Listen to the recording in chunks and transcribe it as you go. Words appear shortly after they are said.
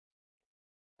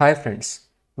Hi friends,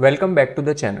 welcome back to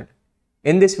the channel.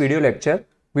 In this video lecture,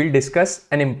 we'll discuss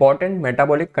an important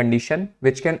metabolic condition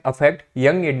which can affect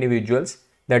young individuals,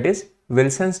 that is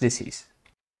Wilson's disease.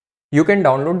 You can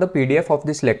download the PDF of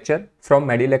this lecture from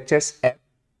MediLectures app.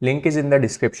 Link is in the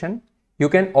description. You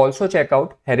can also check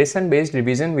out Harrison-based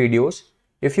revision videos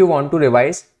if you want to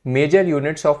revise major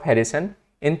units of Harrison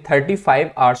in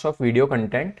 35 hours of video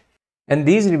content. And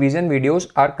these revision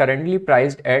videos are currently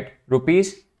priced at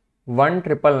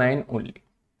 ₹1,999 only.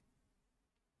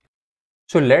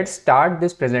 So let's start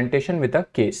this presentation with a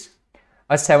case.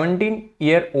 A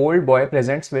 17-year-old boy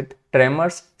presents with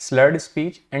tremors, slurred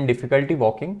speech and difficulty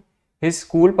walking. His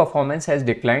school performance has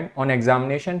declined. On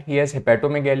examination, he has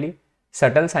hepatomegaly,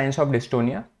 subtle signs of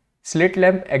dystonia. Slit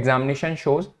lamp examination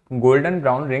shows golden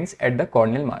brown rings at the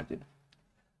corneal margin.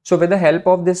 So with the help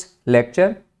of this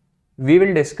lecture, we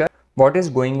will discuss what is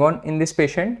going on in this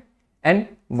patient and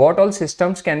what all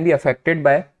systems can be affected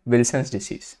by Wilson's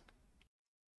disease.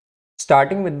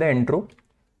 Starting with the intro,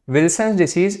 Wilson's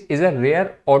disease is a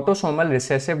rare autosomal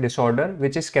recessive disorder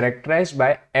which is characterized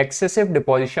by excessive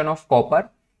deposition of copper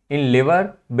in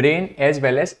liver, brain as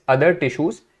well as other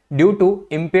tissues due to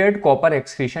impaired copper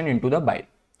excretion into the bile.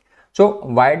 So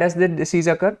why does this disease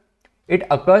occur? It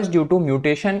occurs due to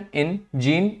mutation in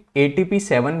gene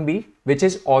ATP7B, which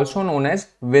is also known as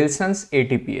Wilson's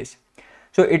ATPase.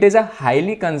 So it is a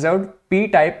highly conserved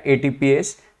P-type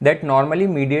ATPase that normally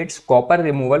mediates copper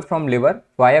removal from liver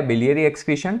via biliary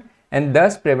excretion and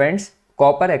thus prevents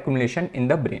copper accumulation in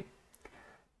the brain.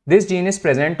 This gene is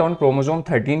present on chromosome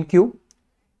 13q.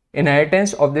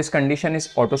 Inheritance of this condition is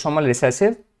autosomal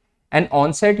recessive and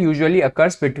onset usually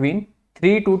occurs between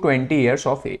 3 to 20 years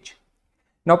of age.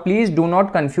 Now please do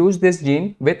not confuse this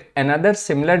gene with another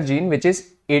similar gene which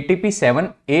is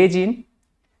ATP7A gene.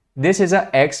 This is a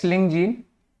X-linked gene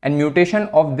and mutation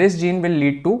of this gene will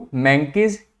lead to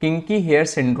Menkes kinky hair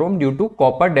syndrome due to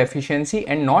copper deficiency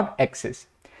and not excess.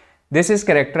 This is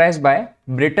characterized by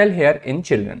brittle hair in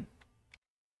children.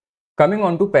 Coming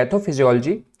on to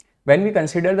pathophysiology, when we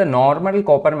consider the normal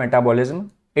copper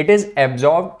metabolism, it is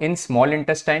absorbed in small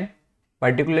intestine,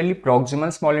 particularly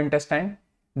proximal small intestine.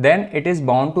 Then it is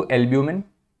bound to albumin,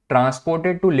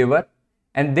 transported to liver,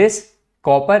 and this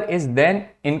copper is then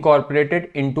incorporated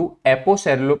into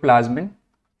apoceruloplasmin,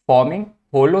 forming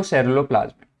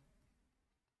holoceruloplasmin.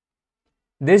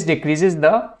 This decreases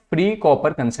the free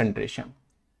copper concentration,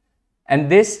 and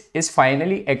this is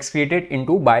finally excreted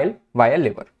into bile via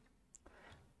liver.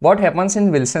 What happens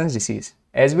in Wilson's disease?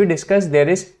 As we discussed, there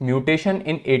is mutation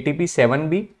in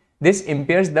ATP7B. This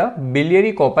impairs the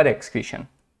biliary copper excretion.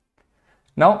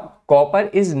 Now, copper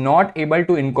is not able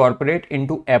to incorporate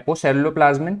into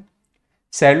apoceruloplasmin.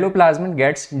 Ceruloplasmin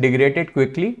gets degraded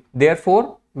quickly.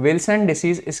 Therefore, Wilson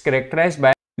disease is characterized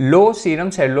by low serum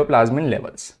ceruloplasmin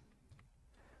levels.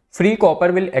 Free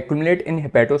copper will accumulate in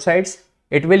hepatocytes.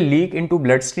 It will leak into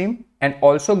bloodstream and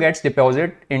also gets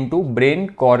deposited into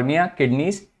brain, cornea,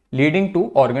 kidneys, leading to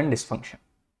organ dysfunction.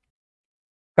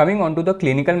 Coming on to the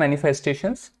clinical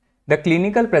manifestations. The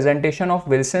clinical presentation of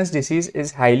Wilson's disease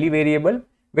is highly variable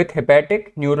with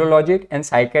hepatic, neurologic and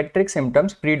psychiatric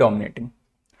symptoms predominating.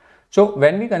 So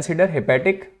when we consider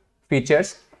hepatic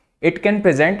features, it can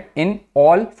present in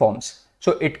all forms.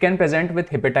 So it can present with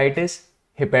hepatitis,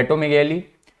 hepatomegaly,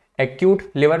 acute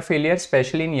liver failure,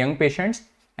 especially in young patients,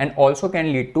 and also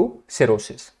can lead to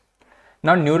cirrhosis.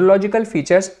 Now neurological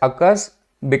features occurs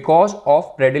because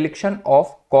of predilection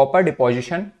of copper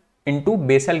deposition into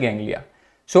basal ganglia.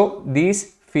 So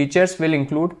these features will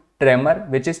include tremor,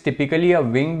 which is typically a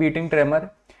wing beating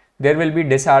tremor. There will be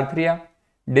dysarthria,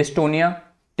 dystonia.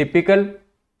 Typical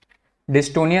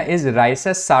dystonia is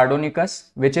rhesus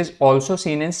sardonicus, which is also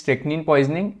seen in strychnine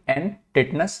poisoning and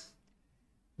tetanus.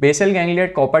 Basal ganglia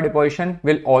copper deposition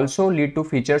will also lead to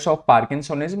features of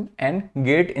Parkinsonism and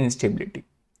gait instability.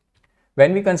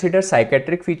 When we consider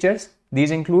psychiatric features,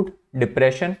 these include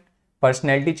depression,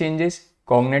 personality changes,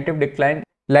 cognitive decline,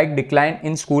 like decline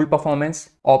in school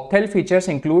performance. Opthal features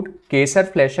include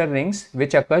Kayser-Fleischer rings,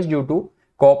 which occurs due to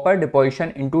copper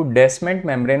deposition into descent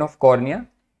membrane of cornea,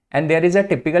 and there is a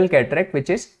typical cataract which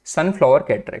is sunflower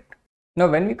cataract. Now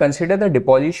when we consider the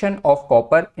deposition of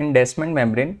copper in descent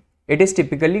membrane, it is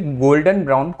typically golden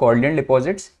brown corneal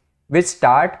deposits which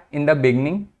start in the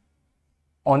beginning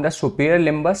on the superior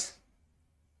limbus.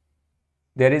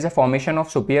 There is a formation of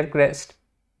superior crest.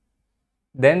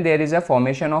 Then there is a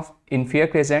formation of inferior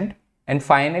crescent, and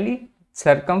finally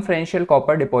circumferential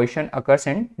copper deposition occurs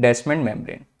in descent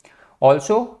membrane.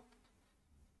 Also,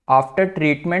 after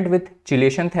treatment with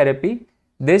chelation therapy,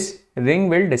 this ring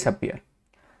will disappear.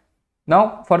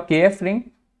 Now for KF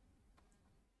ring,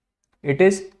 it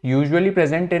is usually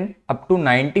present in up to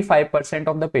 95%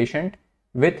 of the patient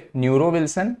with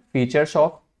Neuro-Wilson, features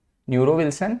of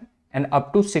Neuro-Wilson, and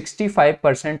up to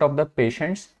 65% of the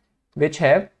patients which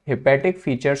have hepatic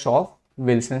features of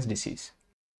Wilson's disease.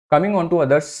 Coming on to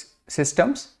other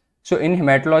systems. So in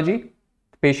hematology,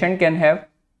 patient can have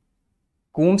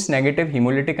Coombs negative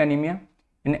hemolytic anemia.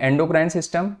 In endocrine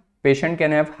system, patient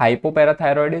can have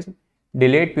hypoparathyroidism,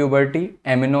 delayed puberty,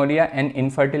 amenorrhea and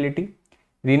infertility.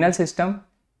 Renal system,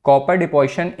 copper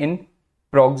deposition in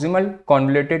proximal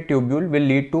convoluted tubule will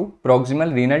lead to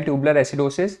proximal renal tubular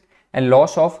acidosis and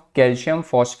loss of calcium,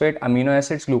 phosphate, amino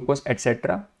acids, glucose,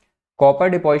 etc. Copper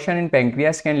deposition in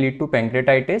pancreas can lead to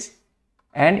pancreatitis,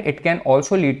 and it can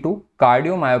also lead to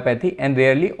cardiomyopathy and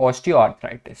rarely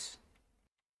osteoarthritis.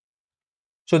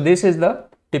 So this is the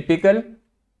typical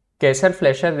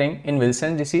Kayser-Fleischer ring in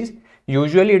Wilson's disease.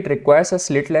 Usually it requires a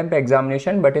slit lamp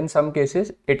examination, but in some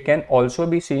cases it can also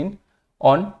be seen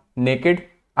on naked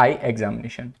eye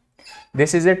examination.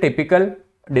 This is a typical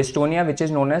dystonia which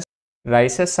is known as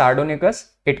Rhesus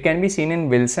sardonicus. It can be seen in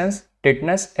Wilson's,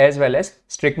 tetanus as well as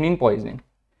strychnine poisoning.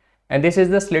 And this is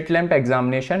the slit lamp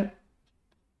examination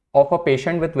of a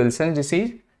patient with Wilson's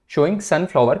disease showing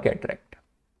sunflower cataract.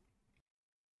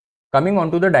 Coming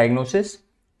on to the diagnosis.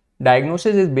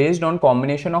 Diagnosis is based on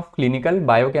combination of clinical,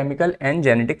 biochemical and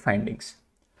genetic findings.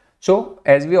 So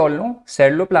as we all know,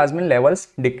 ceruloplasmin levels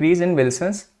decrease in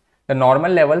Wilson's. The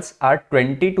normal levels are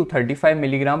 20 to 35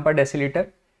 mg per deciliter.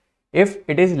 If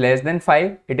it is less than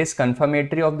 5, it is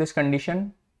confirmatory of this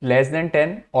condition. Less than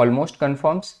 10, almost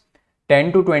confirms.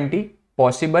 10 to 20,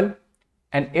 possible.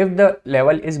 And if the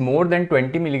level is more than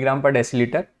 20 mg per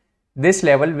deciliter, this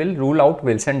level will rule out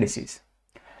Wilson disease.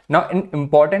 Now, an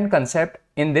important concept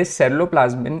in this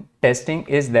ceruloplasmin testing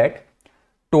is that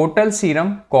total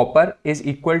serum copper is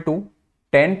equal to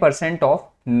 10% of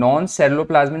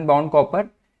non-ceruloplasmin bound copper,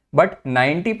 but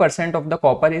 90% of the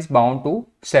copper is bound to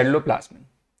ceruloplasmin.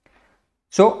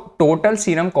 So, total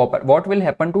serum copper, what will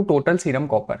happen to total serum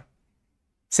copper?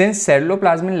 Since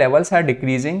ceruloplasmin levels are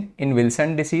decreasing in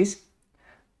Wilson disease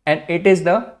and it is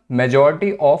the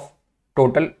majority of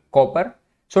total copper,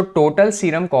 so total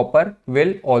serum copper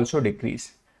will also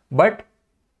decrease, but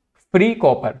free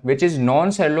copper, which is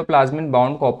non-ceruloplasmin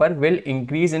bound copper, will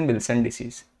increase in Wilson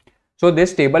disease. So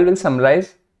this table will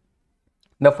summarize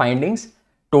the findings.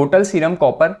 Total serum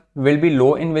copper will be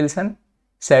low in Wilson,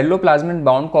 ceruloplasmin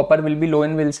bound copper will be low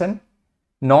in Wilson,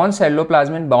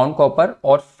 non-ceruloplasmin bound copper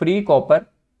or free copper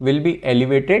will be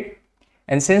elevated,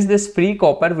 and since this free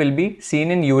copper will be seen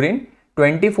in urine,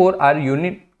 24-hour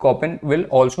urine copper will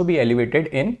also be elevated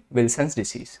in Wilson's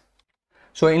disease.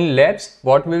 So in labs,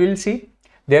 what we will see?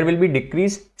 There will be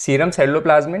decreased serum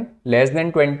ceruloplasmin less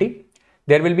than 20.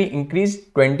 There will be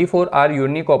increased 24-hour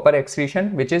urinary copper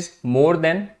excretion, which is more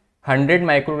than 100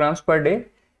 micrograms per day.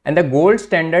 And the gold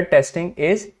standard testing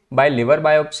is by liver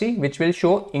biopsy, which will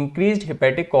show increased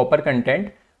hepatic copper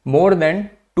content more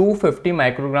than 250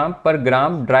 microgram per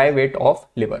gram dry weight of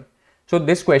liver. So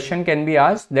this question can be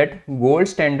asked that gold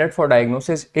standard for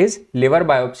diagnosis is liver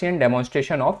biopsy and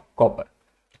demonstration of copper.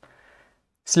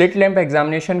 Slit lamp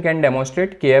examination can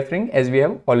demonstrate KF ring as we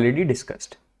have already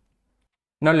discussed.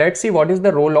 Now let's see what is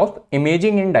the role of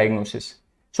imaging in diagnosis.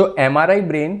 So MRI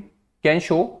brain can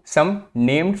show some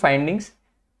named findings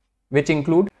which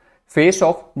include face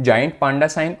of giant panda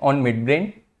sign on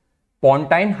midbrain.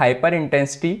 Pontine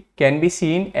hyperintensity can be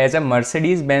seen as a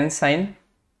Mercedes-Benz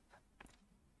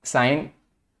sign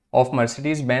of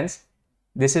Mercedes-Benz.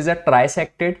 This is a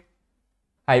trisected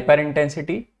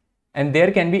hyperintensity, and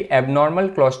there can be abnormal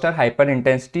cluster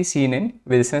hyperintensity seen in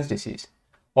Wilson's disease.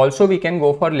 Also, we can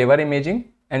go for liver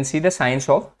imaging and see the signs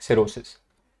of cirrhosis.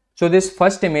 So this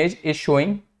first image is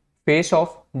showing face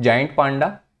of giant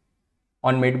panda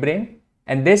on midbrain,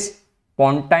 and this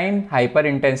pontine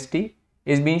hyperintensity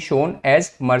is being shown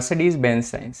as Mercedes-Benz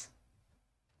signs.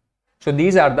 So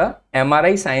these are the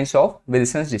MRI signs of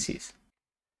Wilson's disease.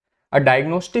 A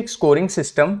diagnostic scoring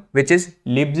system, which is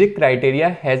Leipzig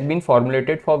criteria, has been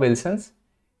formulated for Wilson's.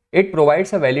 It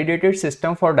provides a validated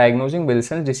system for diagnosing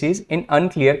Wilson's disease in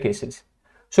unclear cases.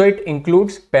 So it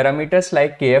includes parameters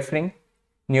like KF ring,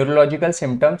 neurological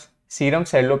symptoms, serum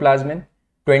ceruloplasmin,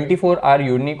 24-hour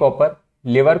urinary copper,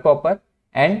 liver copper,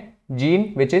 and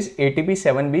gene which is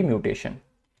ATP7B mutation.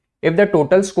 If the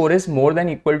total score is more than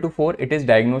equal to 4, it is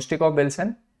diagnostic of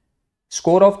Wilson.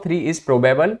 Score of 3 is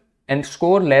probable and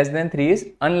score less than 3 is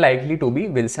unlikely to be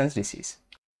Wilson's disease.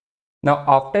 Now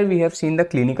after we have seen the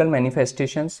clinical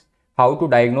manifestations, how to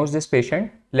diagnose this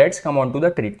patient, let's come on to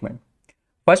the treatment.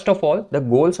 First of all, the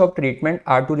goals of treatment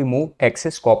are to remove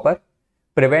excess copper,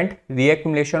 prevent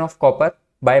reaccumulation of copper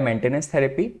by maintenance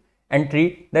therapy, and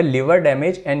treat the liver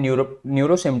damage and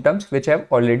neuro symptoms which have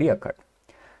already occurred.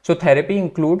 So therapy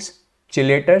includes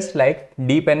chelators like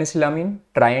D-penicillamine,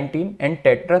 trientine and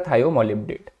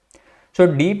tetrathiomolybdate. So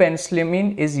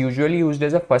D-penicillamine is usually used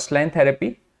as a first-line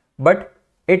therapy, but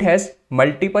it has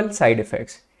multiple side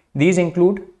effects. These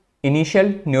include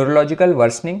initial neurological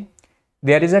worsening.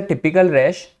 There is a typical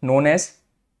rash known as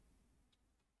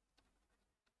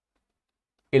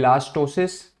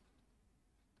elastosis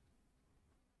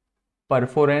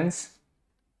perforans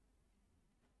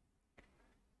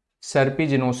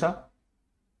serpiginosa.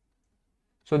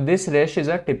 So this rash is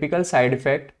a typical side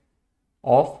effect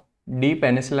of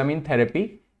D-penicillamine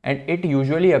therapy and it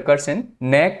usually occurs in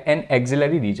neck and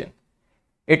axillary region.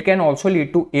 It can also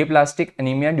lead to aplastic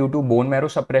anemia due to bone marrow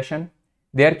suppression.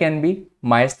 There can be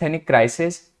myasthenic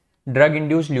crisis,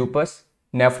 drug-induced lupus,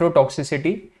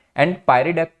 nephrotoxicity, and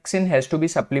pyridoxine has to be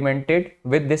supplemented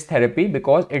with this therapy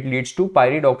because it leads to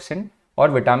pyridoxine or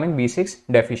vitamin B6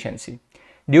 deficiency.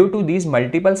 Due to these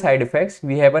multiple side effects,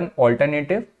 we have an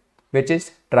alternative which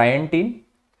is trientine.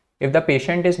 If the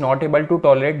patient is not able to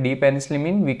tolerate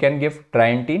D-penicillamine, we can give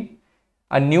trientine.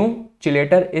 A new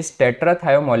chelator is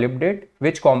tetrathiomolybdate,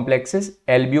 which complexes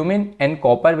albumin and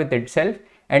copper with itself,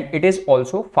 and it is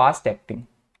also fast acting.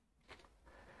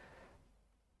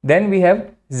 Then we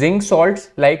have zinc salts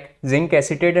like zinc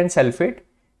acetate and sulfate.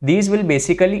 These will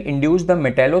basically induce the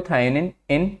metallothionein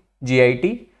in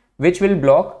GIT, which will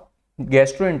block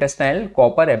gastrointestinal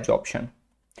copper absorption.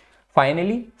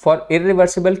 Finally, for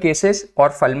irreversible cases or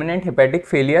fulminant hepatic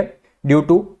failure due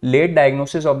to late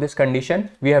diagnosis of this condition,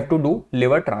 we have to do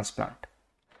liver transplant.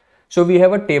 So we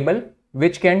have a table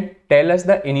which can tell us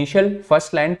the initial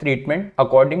first line treatment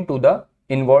according to the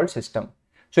involved system.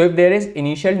 So if there is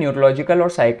initial neurological or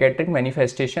psychiatric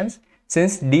manifestations,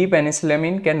 since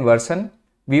D-penicillamine can worsen,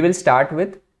 we will start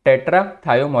with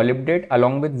tetrathiomolybdate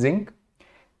along with zinc.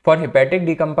 For hepatic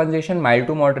decompensation mild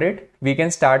to moderate, we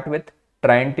can start with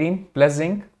trientine plus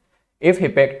zinc. If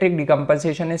hepatic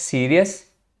decompensation is serious,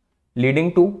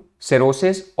 leading to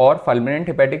cirrhosis or fulminant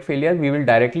hepatic failure, we will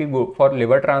directly go for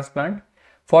liver transplant.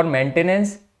 For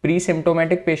maintenance,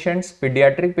 pre-symptomatic patients,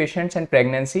 pediatric patients and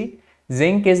pregnancy,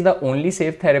 zinc is the only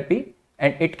safe therapy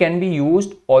and it can be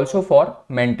used also for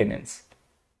maintenance.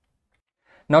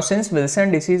 Now, since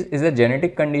Wilson disease is a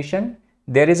genetic condition,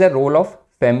 there is a role of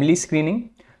family screening.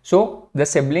 So, the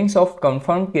siblings of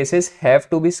confirmed cases have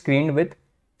to be screened with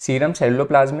serum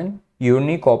ceruloplasmin,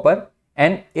 urinary copper,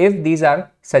 and if these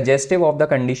are suggestive of the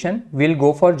condition, we'll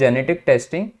go for genetic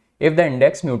testing if the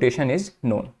index mutation is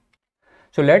known.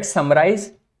 So, let's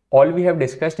summarize all we have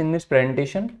discussed in this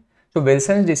presentation. So,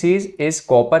 Wilson's disease is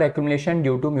copper accumulation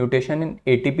due to mutation in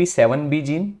ATP7B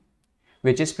gene,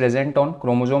 which is present on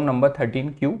chromosome number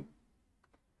 13q.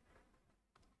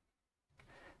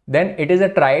 Then it is a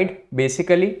triad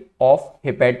basically of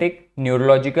hepatic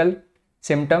neurological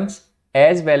symptoms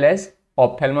as well as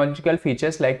ophthalmological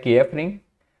features like KF ring.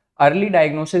 Early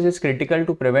diagnosis is critical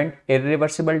to prevent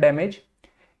irreversible damage.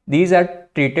 These are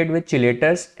treated with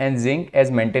chelators and zinc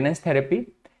as maintenance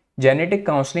therapy. Genetic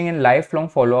counseling and lifelong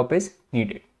follow-up is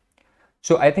needed.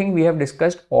 So I think we have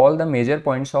discussed all the major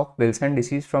points of Wilson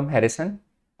disease from Harrison.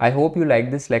 I hope you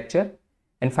like this lecture.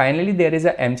 And finally, there is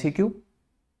a MCQ.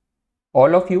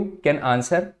 All of you can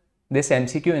answer this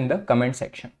MCQ in the comment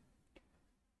section.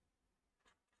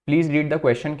 Please read the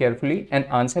question carefully and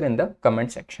answer in the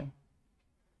comment section.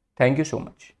 Thank you so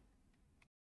much.